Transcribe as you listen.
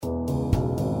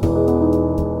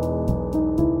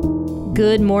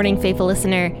Good morning, faithful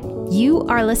listener. You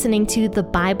are listening to the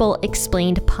Bible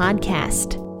Explained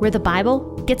podcast, where the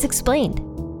Bible gets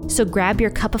explained. So grab your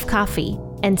cup of coffee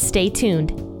and stay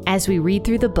tuned as we read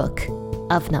through the book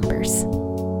of Numbers.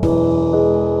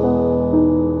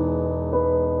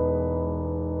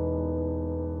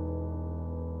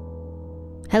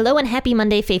 Hello and happy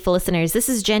Monday, faithful listeners. This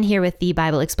is Jen here with the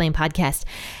Bible Explained podcast.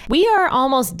 We are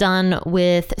almost done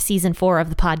with season 4 of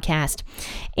the podcast.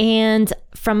 And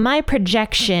from my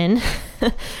projection,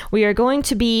 we are going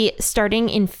to be starting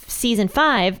in season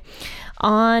 5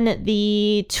 on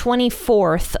the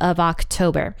 24th of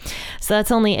October. So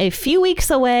that's only a few weeks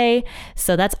away.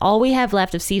 So that's all we have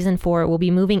left of season 4. We'll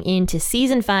be moving into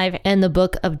season 5 and the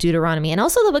book of Deuteronomy and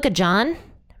also the book of John.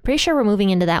 Pretty sure we're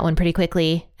moving into that one pretty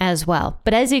quickly as well.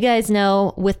 But as you guys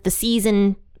know, with the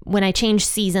season, when I change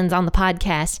seasons on the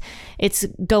podcast, it's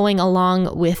going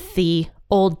along with the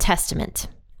Old Testament.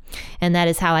 And that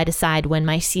is how I decide when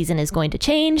my season is going to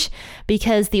change,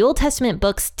 because the Old Testament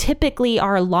books typically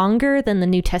are longer than the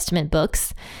New Testament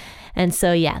books. And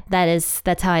so, yeah,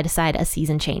 that's how I decide a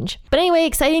season change. But anyway,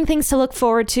 exciting things to look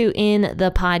forward to in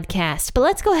the podcast. But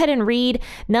let's go ahead and read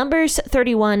Numbers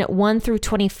 31, 1 through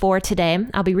 24 today.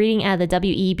 I'll be reading out of the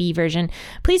WEB version.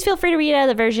 Please feel free to read out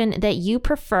of the version that you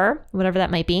prefer, whatever that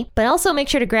might be. But also make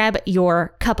sure to grab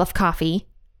your cup of coffee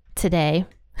today.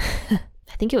 I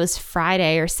think it was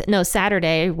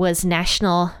Saturday was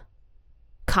National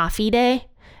Coffee Day.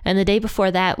 And the day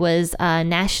before that was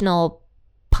National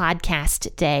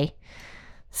Podcast Day.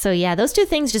 So yeah, those two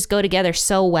things just go together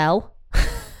so well.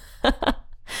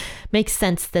 Makes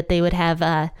sense that they would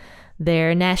have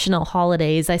their national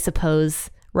holidays, I suppose,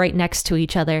 right next to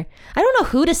each other. I don't know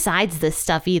who decides this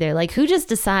stuff either. Like, who just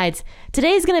decides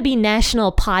today's going to be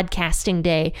National Podcasting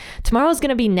Day, tomorrow's going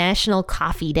to be National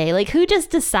Coffee Day? Like, who just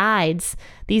decides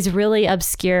these really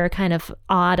obscure kind of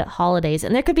odd holidays?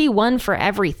 And there could be one for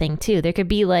everything too. There could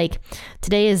be like,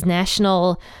 today is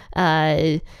National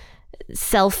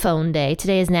Cell Phone Day.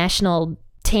 Today is National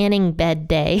Tanning Bed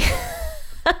Day.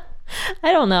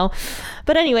 I don't know.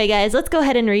 But anyway, guys, let's go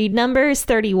ahead and read Numbers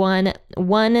 31,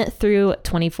 1 through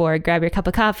 24. Grab your cup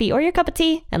of coffee or your cup of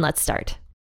tea, and let's start.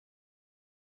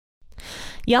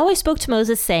 Yahweh spoke to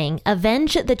Moses, saying,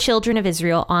 "Avenge the children of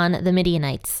Israel on the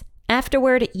Midianites.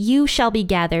 Afterward, you shall be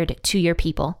gathered to your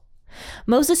people."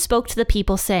 Moses spoke to the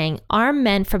people, saying, "Arm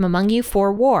men from among you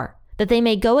for war, that they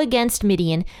may go against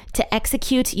Midian to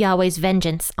execute Yahweh's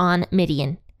vengeance on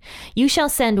Midian. You shall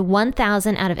send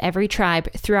 1,000 out of every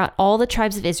tribe throughout all the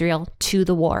tribes of Israel to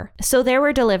the war." So there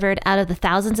were delivered out of the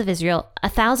thousands of Israel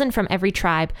 1,000 from every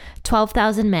tribe,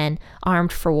 12,000 men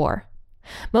armed for war.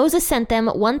 Moses sent them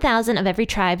 1,000 of every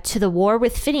tribe to the war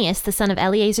with Phinehas, the son of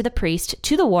Eleazar the priest,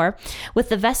 to the war with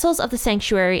the vessels of the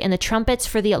sanctuary and the trumpets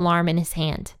for the alarm in his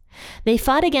hand. They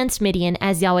fought against Midian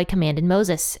as Yahweh commanded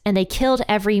Moses, and they killed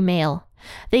every male.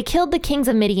 They killed the kings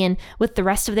of Midian with the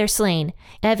rest of their slain,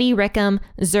 Evi, Rechem,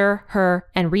 Zur, Hur,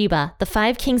 and Reba, the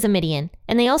 5 kings of Midian.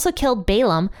 And they also killed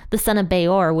Balaam, the son of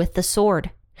Beor, with the sword.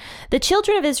 The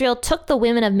children of Israel took the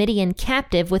women of Midian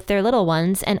captive with their little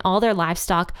ones, and all their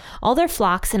livestock, all their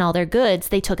flocks, and all their goods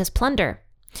they took as plunder.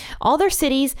 All their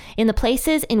cities in the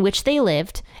places in which they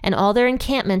lived, and all their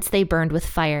encampments they burned with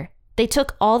fire. They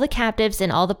took all the captives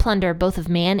and all the plunder, both of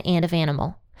man and of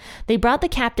animal. They brought the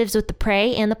captives with the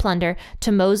prey and the plunder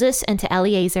to Moses and to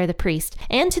Eleazar the priest,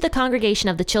 and to the congregation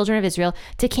of the children of Israel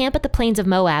to camp at the plains of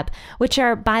Moab, which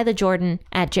are by the Jordan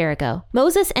at Jericho.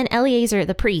 Moses and Eleazar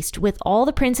the priest, with all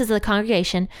the princes of the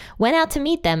congregation, went out to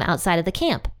meet them outside of the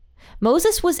camp.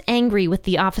 Moses was angry with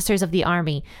the officers of the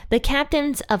army, the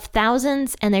captains of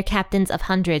thousands and their captains of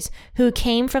hundreds, who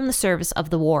came from the service of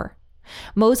the war.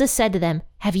 Moses said to them,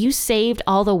 "Have you saved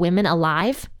all the women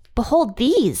alive? Behold,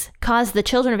 these caused the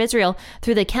children of Israel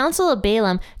through the counsel of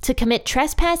Balaam to commit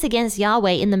trespass against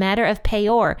Yahweh in the matter of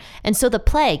Peor, and so the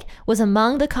plague was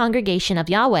among the congregation of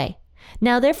Yahweh.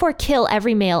 Now therefore kill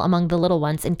every male among the little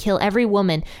ones, and kill every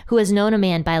woman who has known a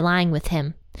man by lying with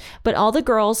him. But all the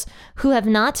girls who have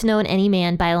not known any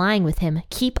man by lying with him,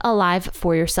 keep alive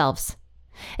for yourselves.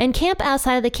 And camp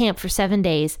outside of the camp for 7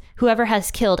 days, whoever has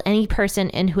killed any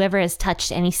person and whoever has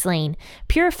touched any slain.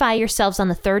 Purify yourselves on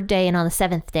the 3rd day and on the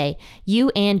 7th day,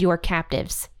 you and your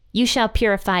captives. You shall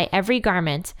purify every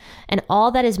garment, and all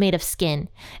that is made of skin,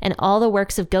 and all the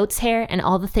works of goat's hair, and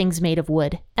all the things made of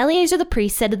wood." Eleazar the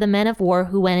priest said to the men of war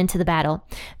who went into the battle,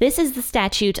 "This is the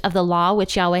statute of the law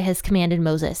which Yahweh has commanded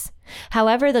Moses.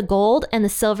 However, the gold and the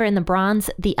silver and the bronze,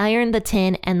 the iron, the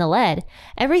tin, and the lead,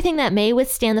 everything that may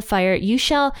withstand the fire, you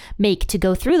shall make to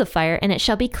go through the fire, and it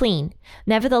shall be clean.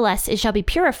 Nevertheless, it shall be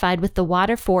purified with the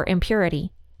water for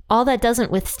impurity. All that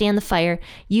doesn't withstand the fire,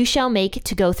 you shall make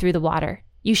to go through the water.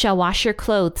 You shall wash your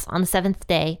clothes on the 7th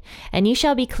day, and you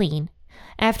shall be clean.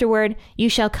 Afterward, you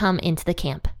shall come into the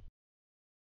camp.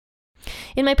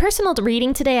 In my personal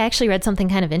reading today, I actually read something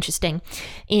kind of interesting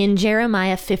in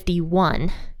Jeremiah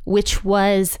 51, which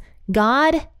was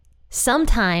God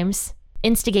sometimes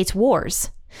instigates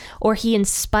wars, or he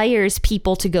inspires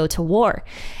people to go to war.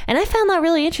 And I found that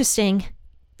really interesting,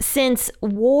 since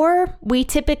war we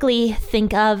typically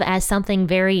think of as something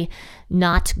very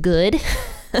not good,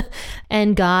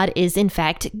 and God is in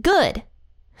fact good.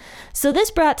 So this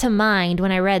brought to mind,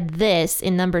 when I read this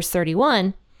in Numbers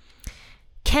 31,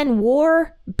 can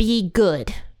war be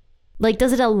good? Like,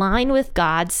 does it align with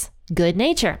God's good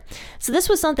nature? So this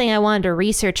was something I wanted to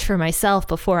research for myself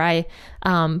before I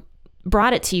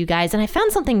brought it to you guys. And I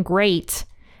found something great,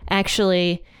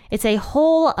 actually. It's a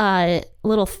whole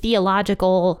little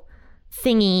theological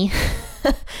thingy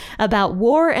about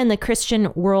war and the Christian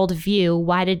worldview.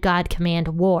 Why did God command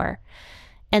war?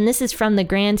 And this is from the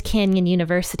Grand Canyon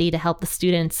University to help the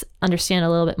students understand a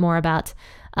little bit more about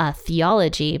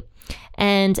theology.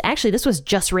 And actually, this was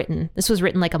just written. This was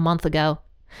written like a month ago.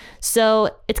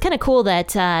 So it's kind of cool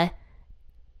that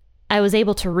I was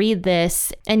able to read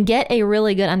this and get a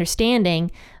really good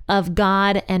understanding of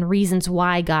God and reasons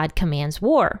why God commands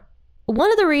war.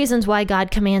 One of the reasons why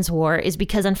God commands war is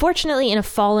because, unfortunately, in a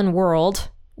fallen world,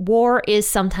 war is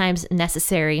sometimes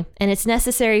necessary, and it's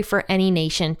necessary for any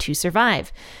nation to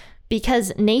survive,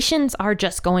 because nations are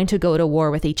just going to go to war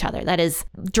with each other. That is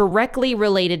directly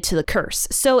related to the curse.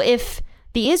 So if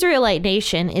the Israelite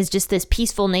nation is just this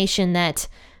peaceful nation that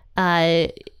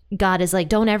God is like,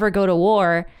 don't ever go to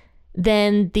war,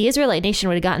 then the Israelite nation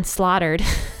would have gotten slaughtered.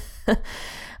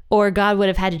 Or God would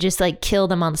have had to just like kill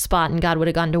them on the spot, and God would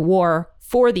have gone to war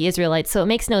for the Israelites. So it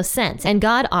makes no sense. And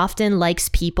God often likes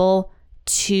people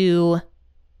to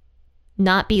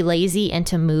not be lazy and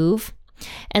to move.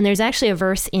 And there's actually a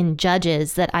verse in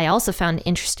Judges that I also found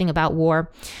interesting about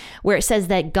war, where it says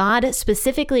that God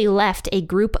specifically left a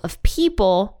group of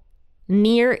people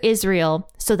near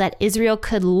Israel so that Israel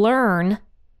could learn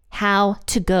how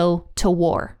to go to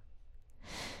war.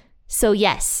 So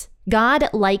yes, God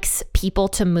likes people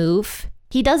to move.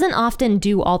 He doesn't often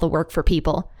do all the work for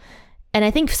people. And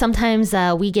I think sometimes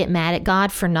we get mad at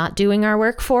God for not doing our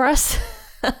work for us.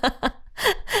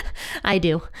 I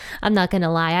do. I'm not going to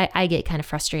lie. I get kind of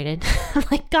frustrated. I'm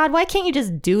like, God, why can't you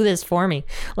just do this for me?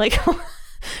 Like,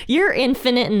 you're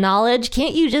infinite in knowledge.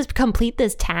 Can't you just complete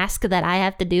this task that I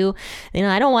have to do? You know,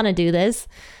 I don't want to do this.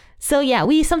 So yeah,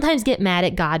 we sometimes get mad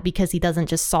at God because he doesn't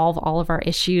just solve all of our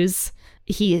issues.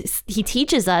 He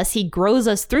teaches us, he grows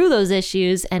us through those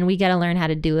issues, and we got to learn how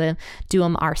to do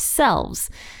them ourselves.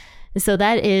 So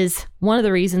that is one of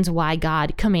the reasons why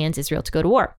God commands Israel to go to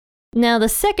war. Now, the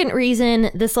second reason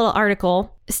this little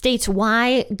article states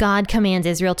why God commands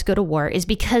Israel to go to war is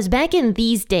because back in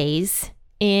these days,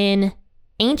 in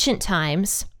ancient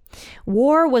times,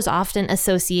 war was often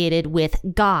associated with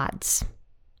gods.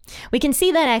 We can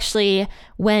see that actually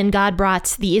when God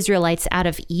brought the Israelites out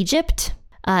of Egypt.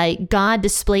 God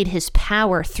displayed his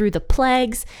power through the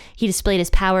plagues. He displayed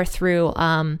his power through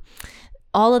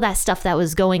all of that stuff that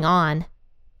was going on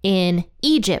in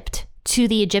Egypt to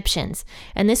the Egyptians.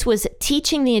 And this was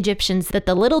teaching the Egyptians that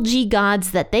the little g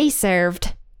gods that they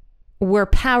served were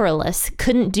powerless,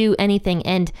 couldn't do anything.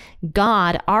 And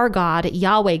God, our God,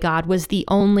 Yahweh God, was the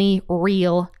only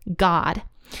real God.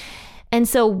 And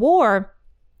so war,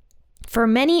 for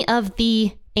many of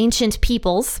the ancient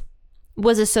peoples,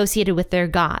 was associated with their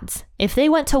gods. If they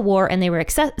went to war and they were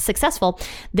successful,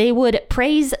 they would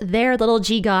praise their little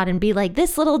g god and be like,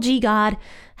 this little g god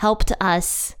helped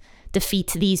us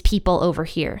defeat these people over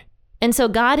here. And so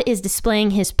God is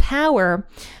displaying his power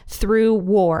through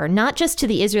war, not just to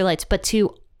the Israelites, but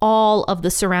to all of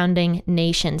the surrounding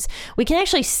nations. We can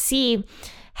actually see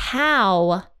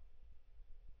how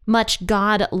much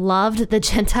God loved the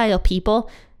Gentile people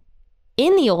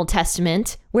in the Old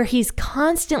Testament, where he's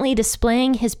constantly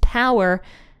displaying his power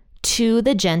to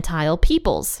the Gentile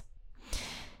peoples.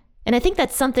 And I think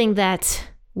that's something that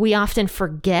we often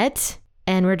forget,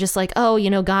 and we're just like, oh, you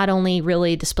know, God only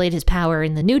really displayed his power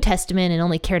in the New Testament and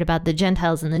only cared about the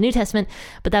Gentiles in the New Testament,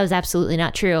 but that was absolutely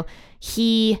not true.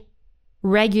 He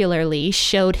regularly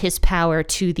showed his power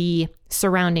to the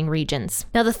surrounding regions.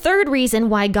 Now, the third reason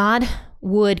why God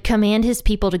would command his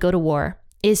people to go to war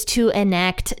is to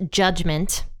enact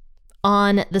judgment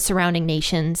on the surrounding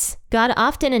nations. God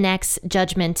often enacts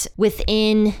judgment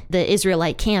within the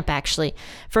Israelite camp, actually.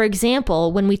 For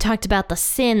example, when we talked about the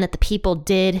sin that the people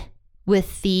did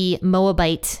with the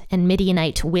Moabite and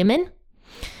Midianite women,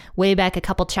 way back a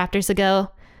couple chapters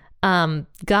ago,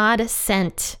 God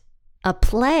sent a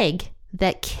plague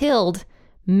that killed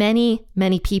many,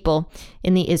 many people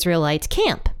in the Israelite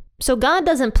camp. So God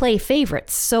doesn't play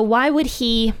favorites. So why would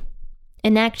he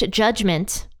enact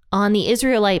judgment on the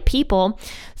Israelite people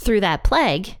through that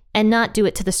plague and not do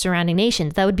it to the surrounding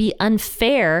nations? That would be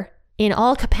unfair in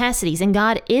all capacities. And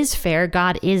God is fair.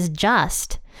 God is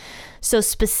just. So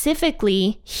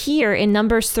specifically here in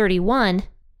Numbers 31,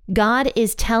 God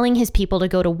is telling his people to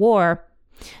go to war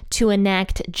to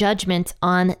enact judgment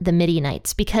on the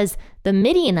Midianites, because the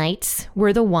Midianites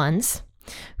were the ones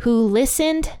who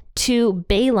listened to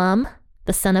Balaam,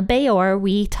 the son of Beor.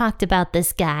 We talked about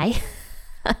this guy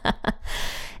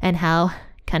and how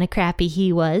kind of crappy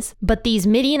he was. But these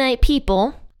Midianite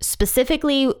people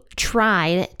specifically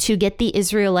tried to get the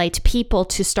Israelite people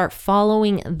to start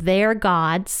following their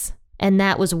gods. And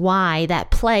that was why that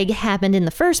plague happened in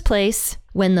the first place,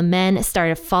 when the men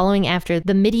started following after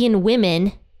the Midian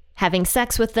women, having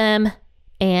sex with them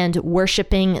and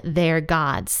worshiping their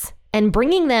gods, and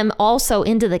bringing them also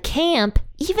into the camp,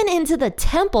 even into the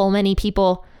temple. Many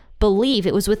people believe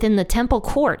it was within the temple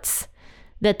courts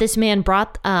that this man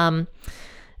brought the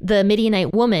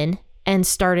Midianite woman and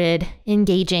started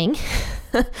engaging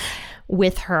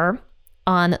with her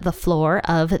on the floor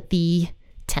of the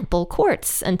temple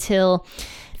courts, until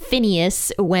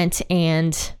Phinehas went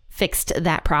and fixed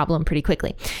that problem pretty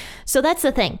quickly. So that's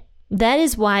the thing. That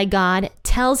is why God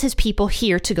tells his people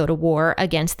here to go to war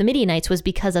against the Midianites, was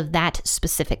because of that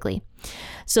specifically.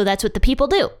 So that's what the people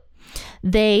do.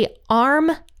 They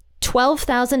arm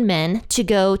 12,000 men to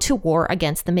go to war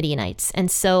against the Midianites. And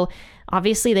so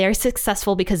obviously they are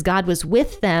successful because God was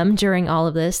with them during all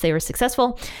of this. They were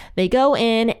successful. They go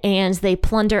in and they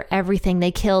plunder everything.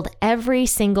 They killed every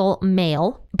single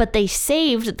male, but they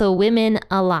saved the women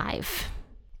alive.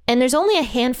 And there's only a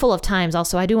handful of times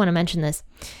also, I do want to mention this,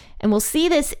 and we'll see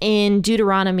this in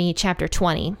Deuteronomy chapter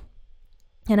 20.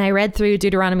 And I read through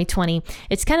Deuteronomy 20.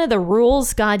 It's kind of the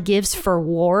rules God gives for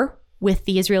war with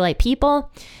the Israelite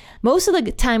people. Most of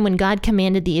the time when God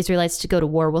commanded the Israelites to go to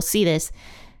war, we'll see this,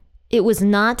 it was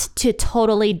not to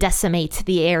totally decimate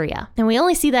the area. And we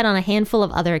only see that on a handful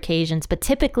of other occasions, but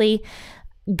typically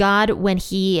God, when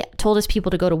he told his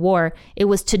people to go to war, it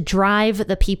was to drive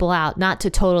the people out, not to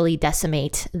totally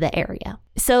decimate the area.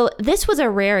 So this was a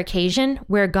rare occasion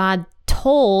where God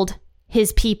told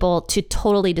his people to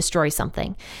totally destroy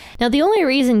something. Now, the only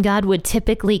reason God would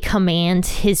typically command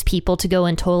his people to go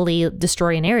and totally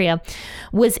destroy an area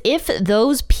was if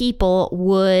those people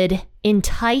would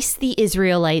entice the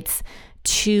Israelites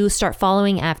to start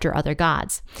following after other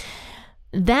gods.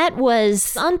 That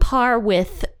was on par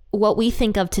with what we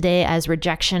think of today as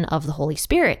rejection of the Holy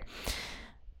Spirit.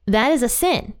 That is a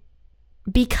sin,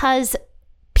 because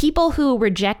people who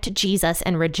reject Jesus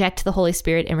and reject the Holy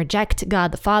Spirit and reject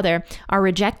God the Father are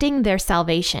rejecting their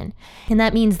salvation. And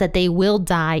that means that they will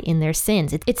die in their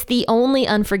sins. It's the only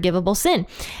unforgivable sin.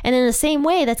 And in the same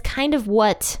way, that's kind of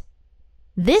what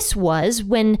this was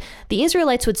when the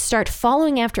Israelites would start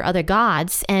following after other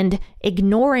gods and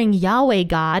ignoring Yahweh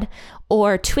God,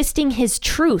 or twisting his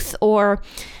truth, or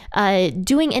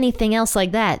doing anything else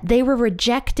like that. They were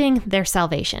rejecting their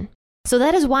salvation. So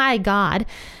that is why God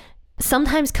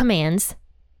sometimes commands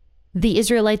the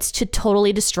Israelites to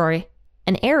totally destroy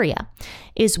an area,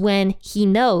 is when he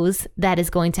knows that is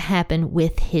going to happen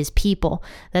with his people,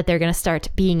 that they're going to start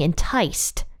being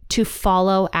enticed to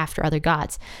follow after other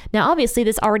gods. Now, obviously,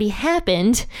 this already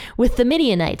happened with the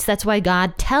Midianites. That's why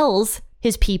God tells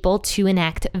his people to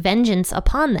enact vengeance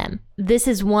upon them. This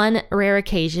is one rare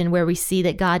occasion where we see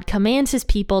that God commands his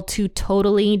people to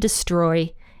totally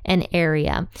destroy an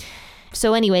area.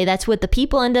 So anyway, that's what the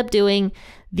people end up doing.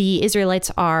 The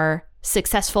Israelites are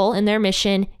successful in their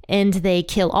mission, and they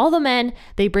kill all the men.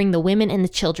 They bring the women and the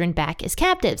children back as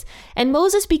captives. And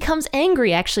Moses becomes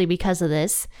angry actually because of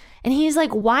this. And he's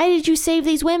like, why did you save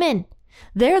these women?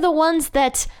 They're the ones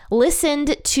that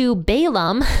listened to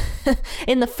Balaam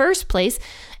in the first place,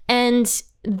 and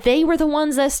they were the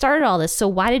ones that started all this. So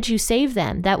why did you save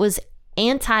them? That was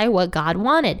anti what God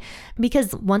wanted,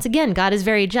 because once again, God is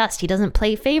very just. He doesn't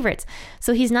play favorites.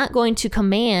 So he's not going to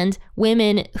command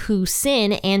women who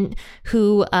sin and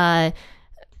who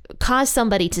cause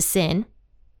somebody to sin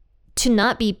to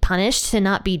not be punished, to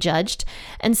not be judged.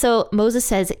 And so Moses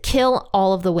says, kill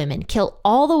all of the women, kill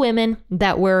all the women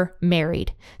that were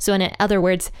married. So in other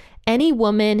words, any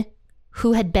woman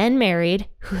who had been married,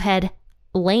 who had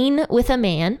lain with a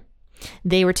man,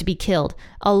 they were to be killed,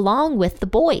 along with the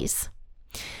boys.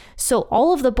 So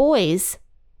all of the boys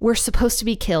were supposed to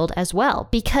be killed as well,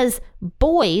 because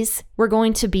boys were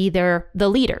going to be the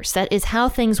leaders. That is how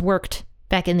things worked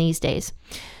back in these days.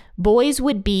 boys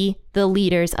would be the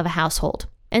leaders of a household.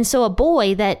 And so a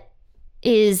boy that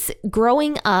is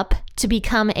growing up to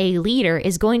become a leader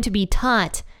is going to be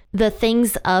taught the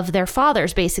things of their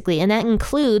fathers, basically. And that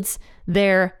includes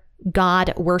their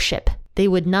God worship. They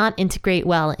would not integrate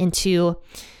well into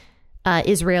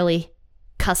Israeli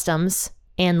customs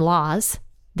and laws.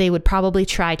 They would probably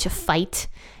try to fight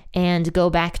and go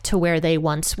back to where they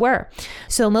once were.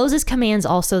 So Moses commands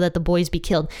also that the boys be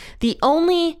killed. The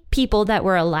only people that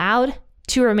were allowed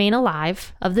to remain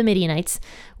alive of the Midianites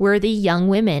were the young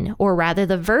women, or rather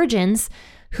the virgins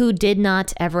who did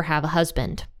not ever have a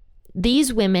husband.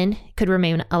 These women could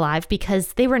remain alive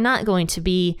because they were not going to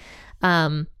be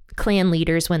clan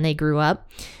leaders when they grew up.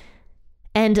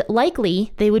 And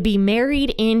likely they would be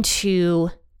married into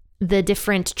the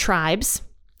different tribes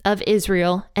of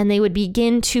Israel, and they would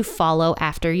begin to follow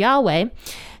after Yahweh,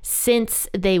 since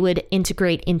they would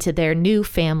integrate into their new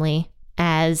family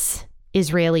as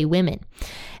Israeli women.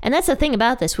 And that's the thing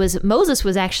about this, was Moses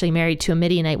was actually married to a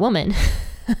Midianite woman.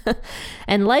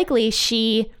 And likely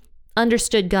she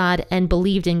understood God and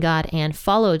believed in God and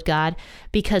followed God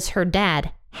because her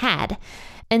dad had.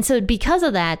 And so because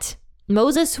of that,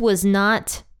 Moses was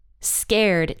not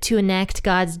scared to enact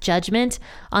God's judgment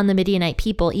on the Midianite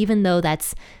people, even though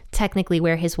that's technically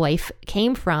where his wife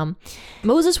came from.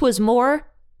 Moses was more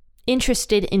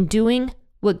interested in doing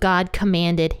what God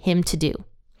commanded him to do.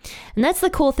 And that's the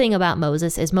cool thing about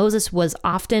Moses, is Moses was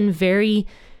often very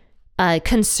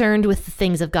concerned with the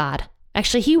things of God.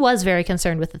 Actually, he was very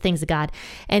concerned with the things of God,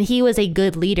 and he was a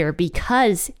good leader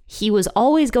because he was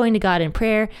always going to God in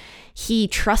prayer. He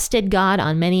trusted God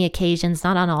on many occasions,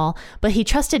 not on all, but he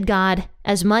trusted God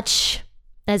as much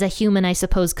as a human, I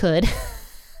suppose, could.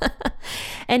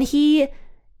 And he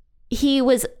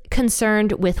was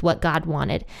concerned with what God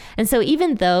wanted. And so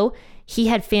even though he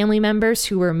had family members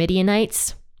who were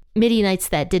Midianites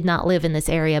that did not live in this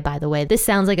area, by the way. This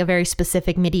sounds like a very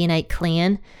specific Midianite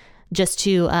clan, just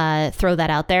to throw that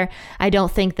out there. I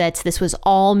don't think that this was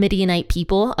all Midianite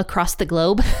people across the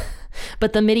globe,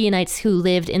 but the Midianites who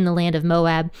lived in the land of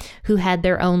Moab, who had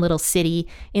their own little city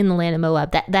in the land of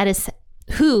Moab, that is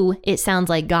who it sounds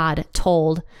like God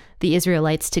told the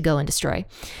Israelites to go and destroy.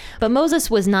 But Moses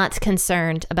was not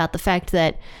concerned about the fact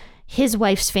that his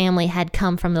wife's family had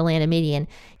come from the land of Midian.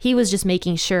 He was just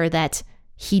making sure that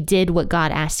he did what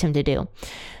God asked him to do.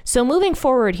 So moving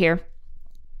forward here,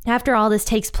 after all this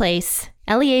takes place,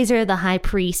 Eleazar the high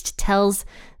priest tells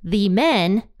the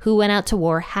men who went out to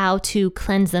war how to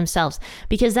cleanse themselves,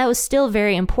 because that was still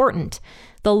very important.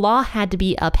 The law had to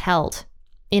be upheld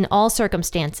in all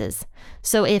circumstances.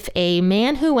 So if a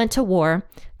man who went to war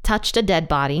touched a dead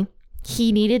body,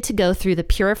 he needed to go through the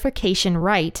purification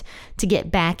rite to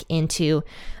get back into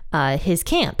his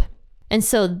camp. And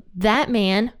so that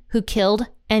man who killed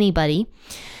anybody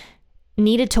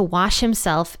needed to wash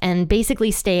himself and basically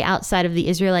stay outside of the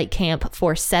Israelite camp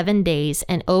for 7 days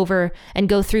and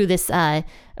go through this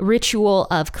ritual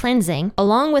of cleansing,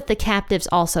 along with the captives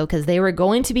also, because they were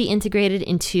going to be integrated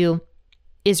into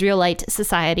Israelite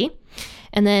society.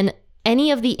 And then any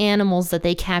of the animals that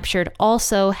they captured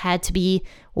also had to be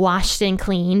washed and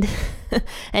cleaned.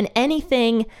 And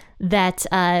anything that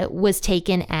was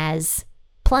taken as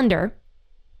plunder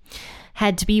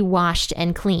had to be washed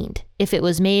and cleaned. If it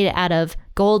was made out of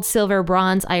gold, silver,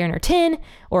 bronze, iron, or tin,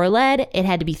 or lead, it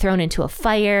had to be thrown into a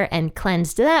fire and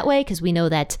cleansed that way, because we know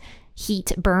that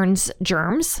heat burns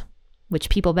germs, which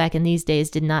people back in these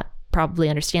days did not probably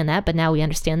understand that, but now we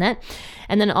understand that.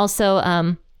 And then also,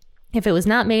 if it was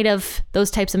not made of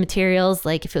those types of materials,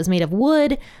 like if it was made of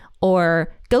wood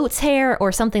or goat's hair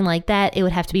or something like that, it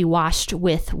would have to be washed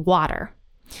with water.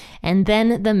 And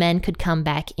then the men could come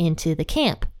back into the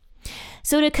camp.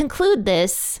 So to conclude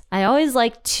this, I always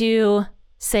like to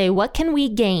say, what can we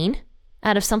gain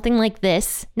out of something like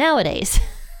this nowadays?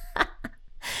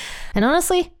 And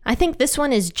honestly, I think this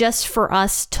one is just for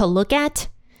us to look at,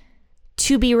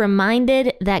 to be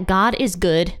reminded that God is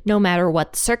good no matter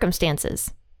what the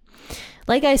circumstances.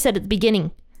 Like I said at the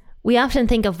beginning, we often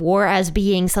think of war as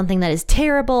being something that is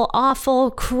terrible,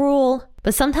 awful, cruel,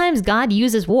 but sometimes God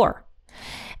uses war.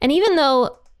 And even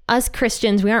though us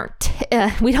Christians,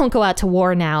 we don't go out to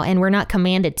war now, and we're not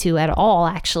commanded to at all,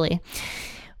 actually,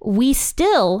 we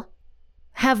still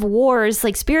have wars,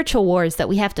 like spiritual wars, that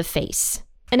we have to face.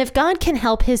 And if God can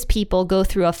help his people go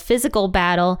through a physical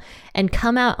battle and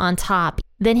come out on top,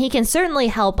 then he can certainly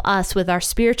help us with our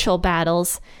spiritual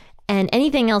battles and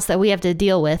anything else that we have to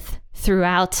deal with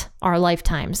throughout our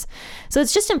lifetimes. So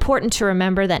it's just important to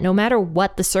remember that no matter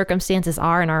what the circumstances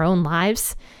are in our own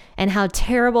lives and how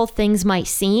terrible things might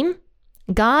seem,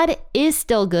 God is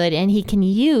still good, and he can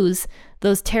use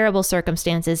those terrible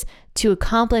circumstances to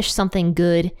accomplish something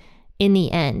good in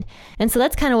the end. And so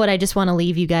that's kind of what I just want to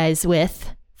leave you guys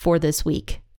with for this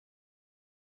week.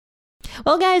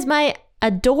 Well, guys, my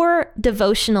Adore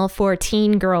devotional for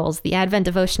teen girls, the Advent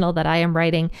devotional that I am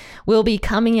writing, will be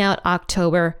coming out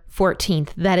October 14th.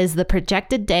 That is the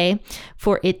projected day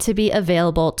for it to be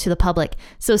available to the public.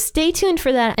 So stay tuned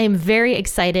for that. I am very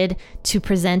excited to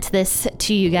present this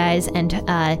to you guys and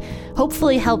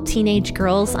hopefully help teenage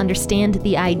girls understand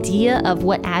the idea of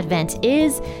what Advent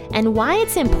is and why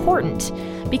it's important.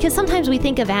 Because sometimes we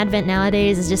think of Advent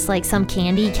nowadays as just like some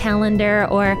candy calendar,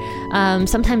 or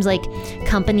sometimes like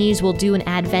companies will do an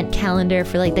Advent calendar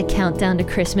for like the countdown to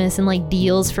Christmas and like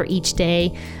deals for each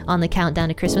day on the countdown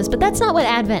to Christmas. But that's not what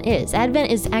Advent is. Advent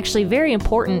is actually very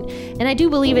important, and I do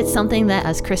believe it's something that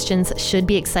us Christians should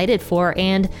be excited for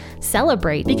and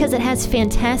celebrate, because it has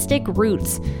fantastic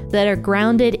roots that are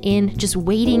grounded in just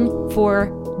waiting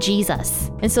for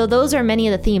Jesus. And so those are many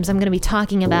of the themes I'm going to be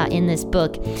talking about in this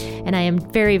book, and I am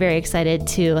very, very excited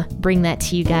to bring that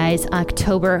to you guys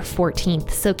October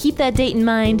 14th. So keep that date in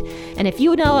mind, and if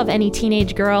you know of any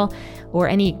teenage girl or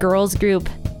any girls group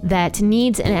that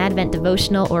needs an Advent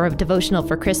devotional or a devotional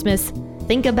for Christmas,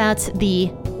 think about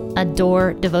the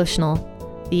Adore devotional,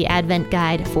 the Advent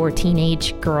guide for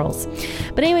teenage girls.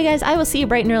 But anyway, guys, I will see you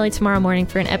bright and early tomorrow morning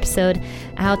for an episode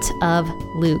out of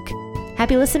Luke.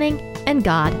 Happy listening, and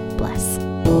God bless.